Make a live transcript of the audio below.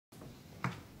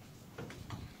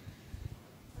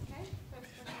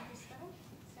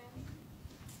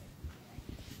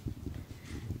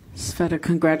Sveta,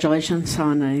 congratulations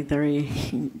on a very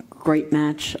great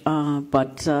match,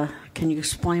 but can you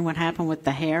explain what happened with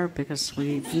the hair? Because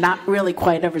we've not really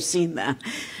quite ever seen that.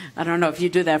 I don't know if you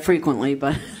do that frequently,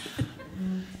 but...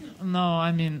 No,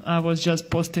 I mean, I was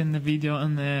just posting the video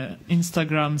on the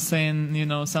Instagram saying, you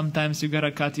know, sometimes you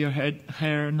gotta cut your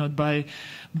hair not by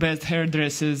best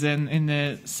hairdressers and in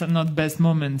the not best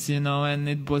moments, you know, and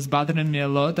it was bothering me a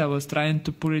lot. I was trying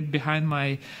to put it behind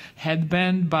my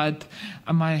headband, but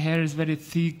my hair is very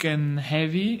thick and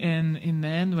heavy, and in the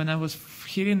end, when I was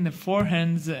hitting the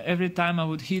forehands, every time I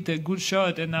would hit a good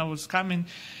shot and I was coming,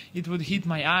 it would hit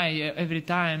my eye every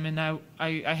time, and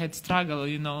I had struggle,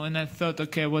 you know, and I thought,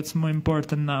 okay, what's more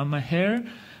important now, my hair,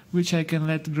 which I can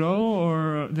let grow,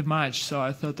 or the match? So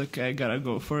I thought, okay, I gotta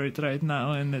go for it right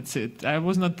now, and that's it. I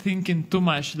was not thinking too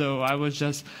much, though. I was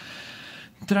just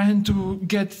trying to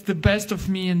get the best of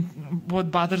me and what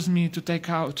bothers me to take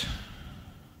out.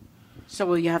 So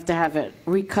will you have to have it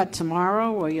recut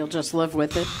tomorrow, or you'll just live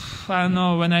with it? I don't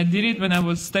know. When I did it, when I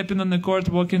was stepping on the court,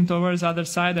 walking towards the other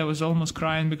side, I was almost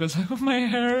crying because of my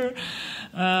hair.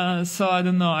 So I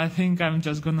don't know. I think I'm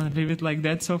just going to leave it like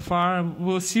that so far.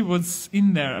 We'll see what's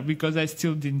in there because I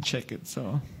still didn't check it.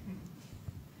 So.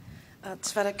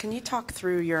 Sveta, can you talk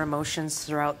through your emotions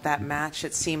throughout that match?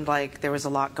 It seemed like there was a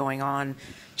lot going on,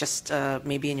 just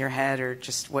maybe in your head or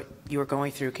just what you were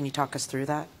going through. Can you talk us through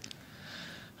that?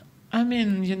 I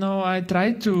mean, you know, I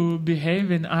try to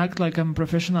behave and act like I'm a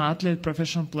professional athlete,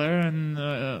 professional player, and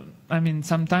I mean,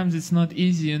 sometimes it's not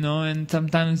easy, you know, and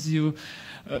sometimes you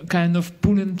kind of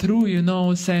pulling through, you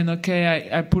know, saying, okay,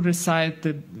 I put aside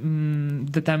that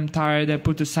I'm tired, I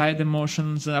put aside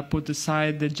emotions, I put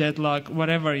aside the jet lag,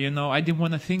 whatever, you know. I didn't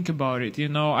want to think about it, you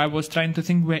know. I was trying to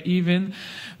think we're even,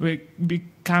 we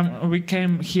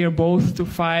came here both to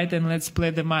fight and let's play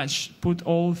the match, put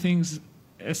all things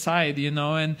aside, you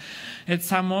know. And at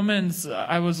some moments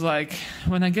I was like,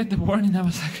 when I get the warning, I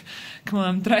was like, come on,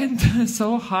 I'm trying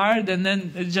so hard, and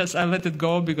then I let it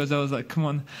go because I was like, come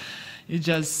on, it's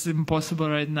just impossible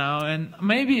right now. And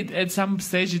maybe at some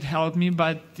stage it helped me,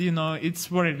 but you know,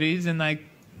 it's what it is, and I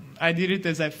did it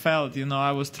as I felt, you know.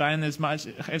 I was trying as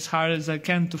hard as I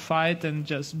can to fight and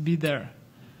just be there.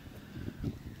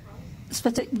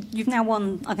 Sveta, you've now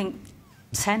won, I think,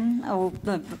 10, or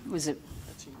was it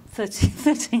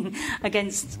 13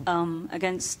 against Aga.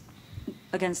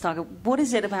 What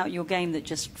is it about your game that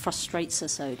just frustrates her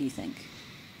so, do you think?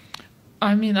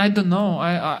 I mean, I don't know.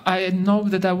 I know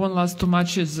that I won last 2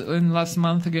 matches in last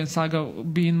month against Aga,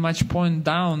 being match point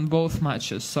down both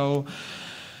matches. So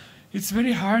it's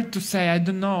very hard to say. I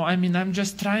don't know. I mean, I'm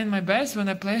just trying my best. When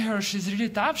I play her, she's really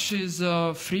tough. She's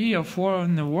 3 or 4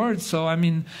 in the world. So I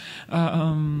mean,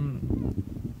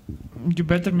 you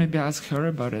better maybe ask her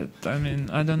about it. I mean,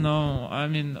 I don't know. I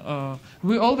mean,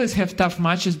 we always have tough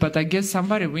matches, but I guess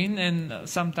somebody win, and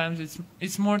sometimes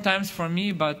it's more times for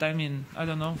me. But I mean, I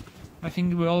don't know. I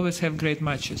think we always have great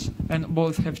matches, and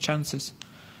both have chances.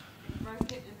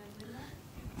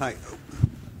 Hi.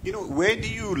 You know, where do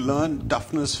you learn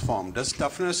toughness from? Does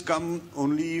toughness come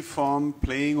only from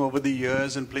playing over the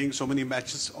years and playing so many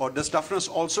matches, or does toughness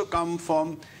also come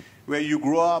from where you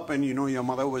grew up and, you know, your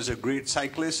mother was a great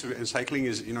cyclist, and cycling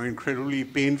is, you know, incredibly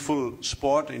painful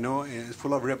sport, you know,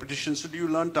 full of repetition. So do you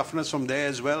learn toughness from there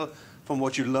as well, from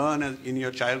what you learn in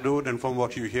your childhood and from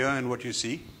what you hear and what you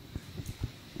see?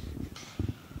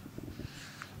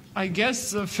 I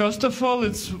guess, first of all,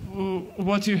 it's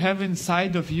what you have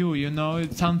inside of you, you know.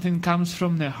 It's something comes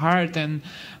from the heart, and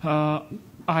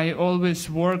I always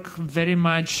work very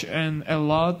much and a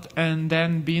lot, and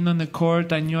then being on the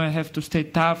court, I knew I have to stay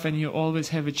tough, and you always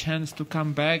have a chance to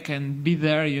come back and be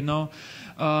there, you know.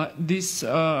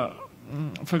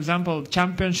 For example,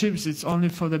 championships, it's only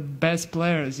for the best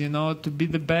players, you know. To be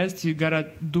the best, you gotta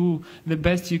do the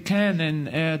best you can,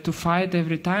 and to fight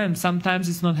every time. Sometimes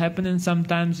it's not happening,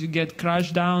 sometimes you get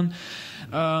crushed down.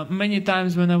 Many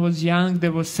times when I was young, they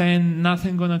were saying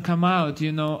nothing gonna come out,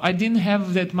 you know. I didn't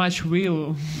have that much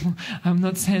will. I'm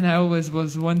not saying I always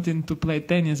was wanting to play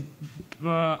tennis.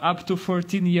 Up to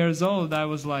 14 years old, I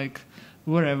was like,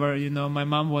 whatever, you know. My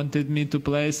mom wanted me to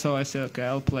play, so I said, okay,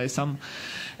 I'll play some.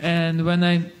 And when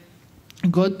I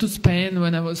got to Spain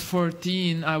when I was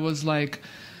 14, I was like,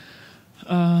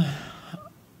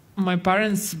 my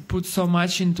parents put so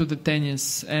much into the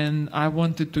tennis, and I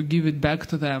wanted to give it back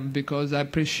to them because I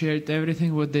appreciate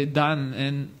everything what they done.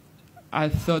 And I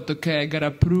thought, okay, I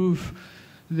gotta prove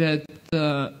that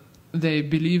they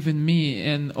believe in me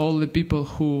and all the people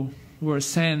who were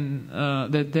saying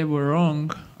that they were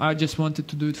wrong, I just wanted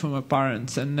to do it for my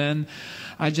parents. And then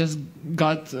I just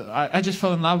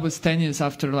fell in love with tennis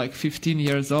after like 15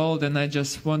 years old, and I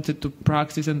just wanted to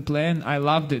practice and play, and I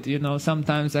loved it. You know,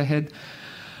 sometimes I had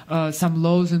some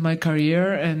lows in my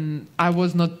career, and I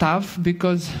was not tough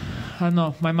because, I don't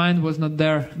know, my mind was not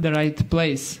there, the right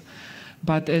place.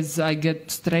 But as I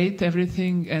get straight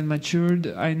everything and matured,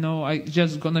 I know I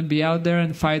just gonna be out there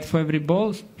and fight for every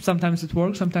ball. Sometimes it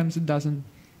works, sometimes it doesn't.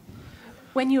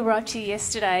 When you arrived here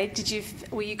yesterday,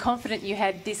 were you confident you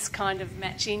had this kind of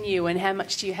match in you, and how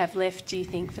much do you have left, do you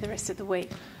think, for the rest of the week?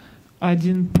 I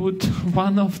didn't put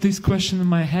one of these questions in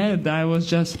my head. I was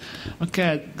just, okay,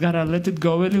 I gotta let it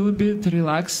go a little bit,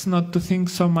 relax, not to think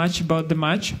so much about the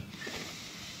match.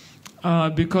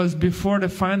 Because before the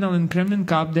final in Kremlin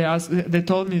Cup, they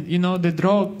told me, you know, the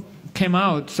draw came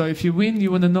out. So if you win,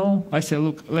 you want to know? I said,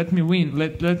 look, let me win.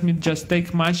 Let me just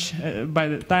take match by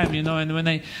the time, you know. And when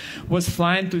I was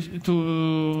flying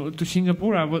to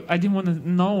Singapore, I didn't want to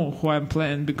know who I'm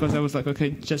playing, because I was like, okay,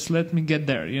 just let me get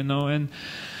there, you know, and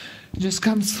just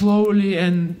come slowly.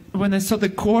 And when I saw the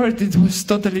court, it was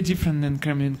totally different than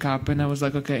Kremlin Cup. And I was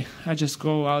like, okay, I just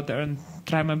go out there and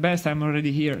try my best. I'm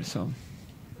already here, so.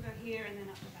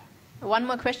 One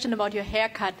more question about your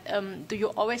haircut. Do you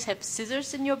always have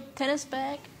scissors in your tennis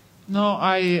bag? No,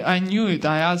 I knew it.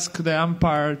 I asked the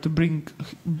umpire to bring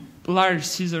large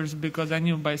scissors, because I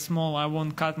knew by small I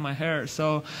won't cut my hair.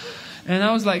 So, and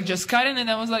I was like just cutting it.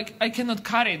 I was like, I cannot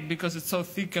cut it because it's so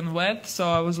thick and wet. So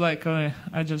I was like,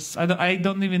 I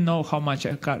don't even know how much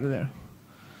I cut there.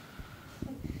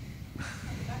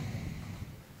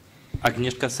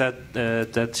 Agnieszka said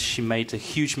that she made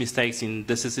huge mistakes in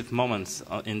decisive moments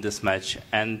in this match.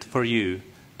 And for you,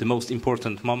 the most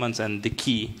important moments and the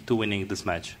key to winning this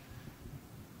match?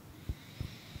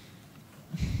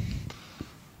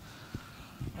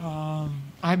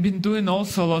 I've been doing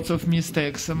also lots of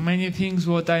mistakes. Many things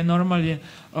what I normally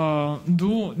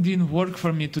do didn't work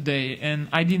for me today. And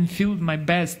I didn't feel my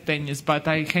best tennis, but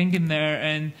I hang in there.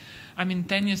 And I mean,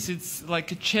 tennis, it's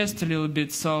like a chess a little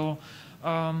bit. So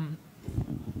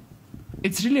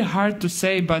it's really hard to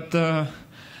say, but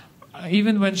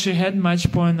even when she had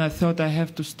match point, I thought I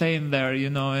have to stay in there, you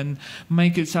know, and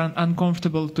make it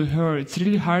uncomfortable to her. It's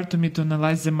really hard to me to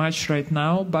analyze the match right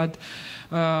now, but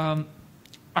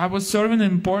I was serving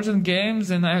important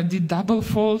games, and I did double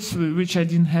faults, which I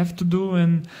didn't have to do,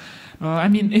 and I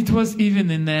mean, it was even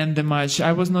in the end, the match.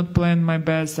 I was not playing my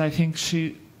best. I think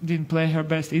she didn't play her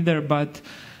best either, but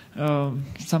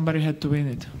somebody had to win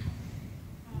it.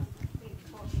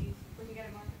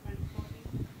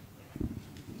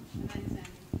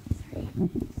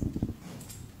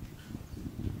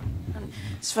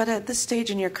 Sveta, at this stage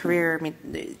in your career, I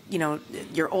mean, you know,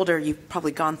 you're older, you've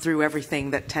probably gone through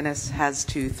everything that tennis has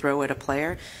to throw at a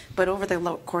player. But over the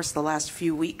course of the last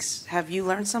few weeks, have you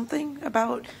learned something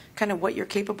about kind of what you're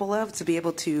capable of to be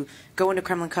able to go into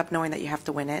Kremlin Cup knowing that you have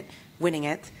to winning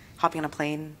it, hopping on a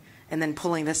plane, and then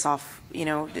pulling this off? You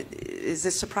know, is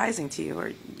this surprising to you, or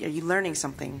are you learning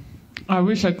something? I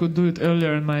wish I could do it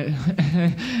earlier in my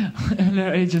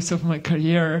earlier ages of my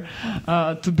career,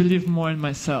 to believe more in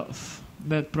myself.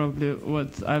 That's probably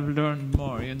what I've learned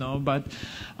more, you know, but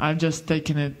I've just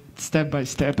taken it step by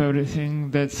step, everything.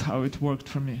 That's how it worked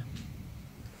for me.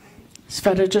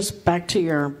 Sveta, just back to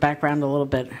your background a little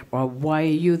bit. Well, why are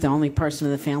you the only person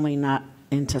in the family not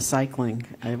into cycling?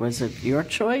 Was it your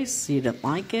choice? You didn't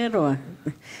like it, or?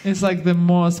 It's like the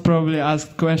most probably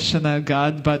asked question I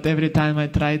got, but every time I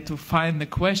try to find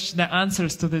the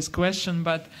answers to this question,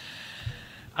 but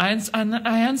I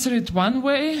answer it one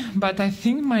way, but I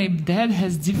think my dad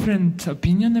has different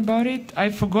opinion about it. I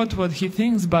forgot what he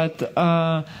thinks, but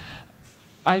I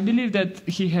believe that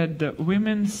he had the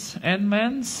women's and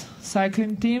men's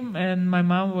cycling team, and my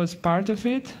mom was part of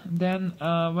it. Then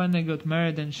when I got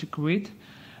married and she quit,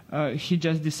 he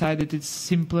just decided it's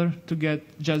simpler to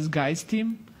get just guys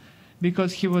team,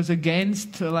 because he was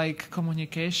against like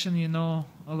communication, you know,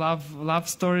 love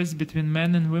stories between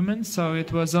men and women. So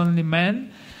it was only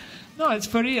men. No, it's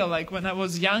for real. Like when I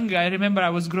was younger, I remember I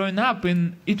was growing up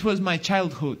and it was my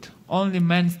childhood, only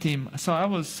men's team. So I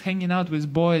was hanging out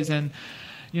with boys, and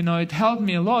you know, it helped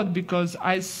me a lot because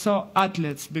I saw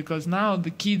athletes, because now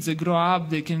the kids, they grow up,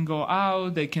 they can go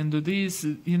out, they can do this.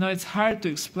 You know, it's hard to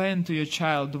explain to your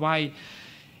child why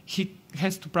he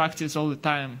has to practice all the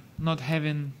time, not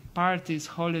having parties,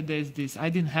 holidays, this. I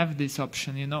didn't have this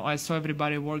option, you know. I saw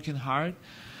everybody working hard.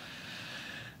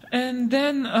 And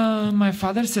then my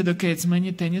father said, okay, it's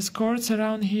many tennis courts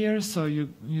around here, so you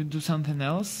do something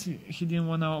else. He didn't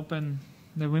want to open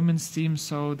the women's team,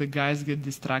 so the guys get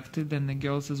distracted and the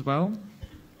girls as well.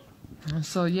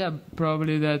 So yeah,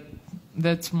 probably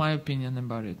that's my opinion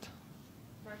about it.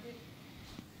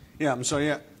 Yeah, I'm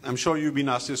sorry. I'm sure you've been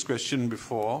asked this question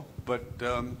before, but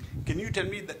can you tell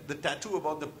me the tattoo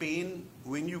about the pain,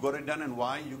 when you got it done and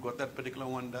why you got that particular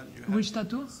one done? Which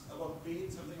tattoo? About pain,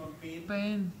 something on pain.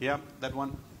 Pain. Yeah, that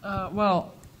one.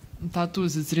 Well,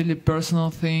 tattoos is really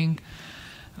personal thing.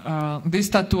 This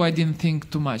tattoo, I didn't think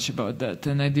too much about that,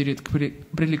 and I did it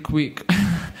really quick.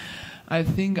 I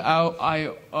think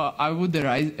I would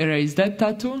erase that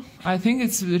tattoo. I think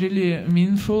it's really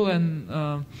meaningful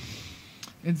and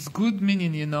it's good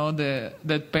meaning, you know,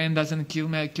 that pain doesn't kill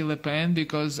me, I kill the pain,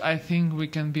 because I think we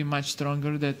can be much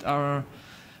stronger than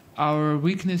our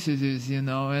weaknesses is, you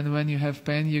know, and when you have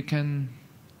pain, you can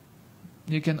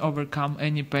overcome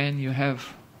any pain you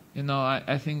have. You know,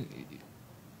 I think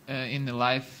in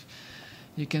life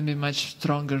you can be much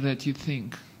stronger than you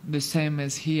think. The same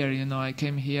as here, you know, I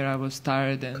came here, I was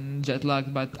tired and jet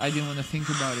lagged, but I didn't want to think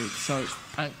about it, so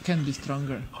I can be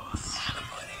stronger.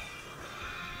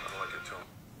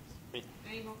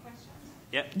 Any more questions?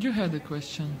 Yeah. You had a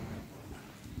question.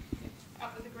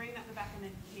 Up with the green at the back and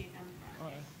then here down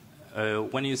the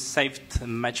front. When you saved a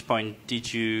match point,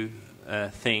 did you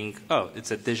think, oh, it's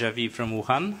a déjà vu from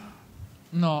Wuhan?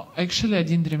 No, actually I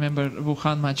didn't remember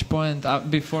Wuhan match point.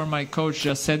 Before my coach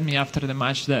just said me after the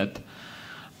match that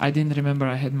I didn't remember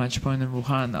I had match point in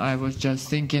Wuhan. I was just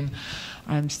thinking,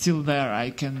 I'm still there,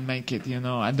 I can make it, you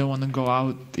know. I don't want to go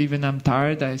out. Even I'm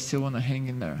tired, I still want to hang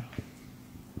in there.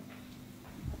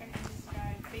 Okay, just go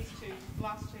these two,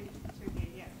 last two here,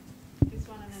 yeah. This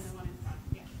one and then the one in front,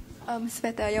 yeah.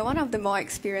 Sveta, you're one of the more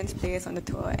experienced players on the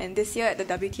tour, and this year at the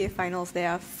WTA Finals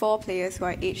there are 4 players who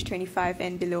are age 25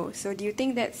 and below. So do you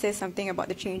think that says something about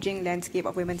the changing landscape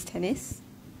of women's tennis?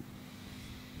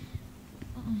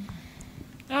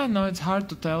 I don't know, it's hard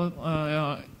to tell.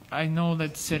 I know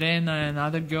that Serena and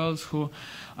other girls who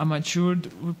are matured,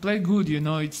 we play good, you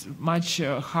know. It's much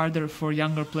harder for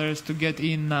younger players to get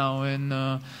in now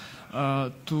and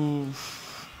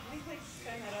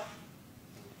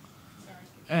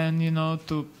you know,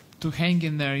 to hang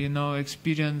in there, you know.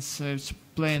 Experience is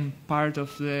playing part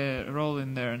of the role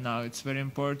in there now. It's very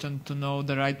important to know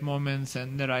the right moments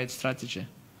and the right strategy.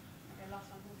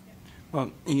 Well,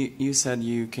 you said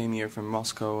you came here from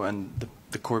Moscow and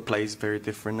the court play is very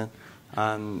different.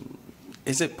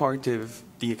 Is it part of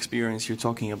the experience you're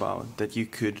talking about that you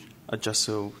could adjust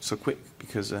so quick?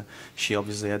 Because she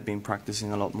obviously had been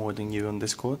practicing a lot more than you on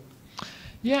this court.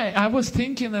 Yeah, I was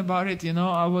thinking about it, you know.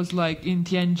 I was like in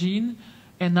Tianjin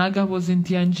and Naga was in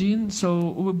Tianjin. So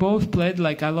we both played,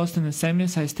 like I lost in the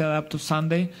semis, I stayed up to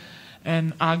Sunday.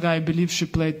 And Aga, I believe she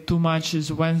played 2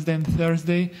 matches, Wednesday and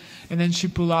Thursday. And then she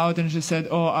pulled out and she said,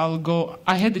 oh, I'll go.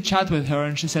 I had a chat with her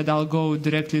and she said, I'll go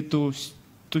directly to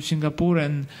Singapore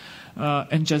and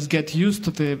just get used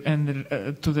to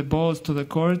the balls, to the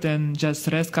court, and just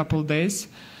rest a couple days.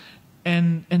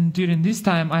 And during this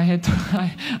time, I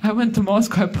went to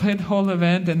Moscow, I played the whole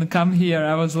event, and come here,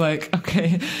 I was like,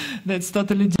 okay, that's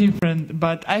totally different.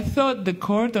 But I thought the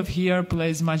court of here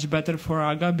plays much better for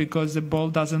Aga because the ball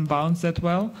doesn't bounce that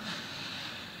well.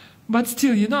 But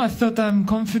still, you know, I thought I'm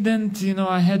confident, you know,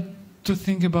 I had to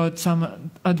think about some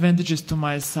advantages to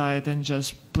my side and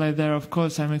just play there. Of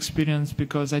course, I'm experienced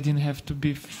because I didn't have to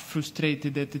be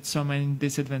frustrated that it's so many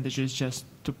disadvantages just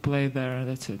to play there,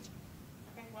 that's it.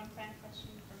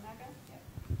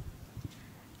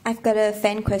 I've got a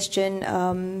fan question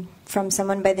from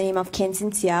someone by the name of Ken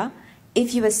Sincia.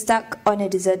 If you were stuck on a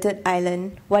deserted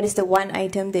island, what is the one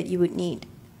item that you would need?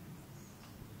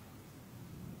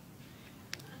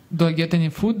 Do I get any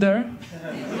food there?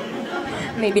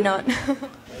 Maybe not.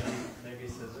 Maybe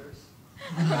scissors?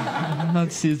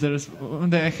 Not scissors.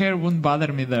 The hair wouldn't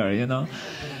bother me there, you know.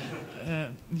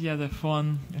 Yeah, the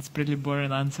phone. It's a pretty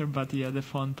boring answer, but yeah, the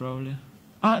phone probably.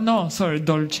 No, sorry,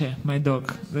 Dolce, my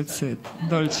dog. That's it,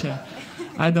 Dolce.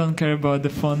 I don't care about the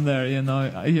phone there, you know.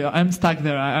 I'm stuck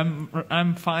there.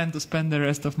 I'm fine to spend the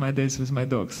rest of my days with my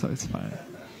dog, so it's fine.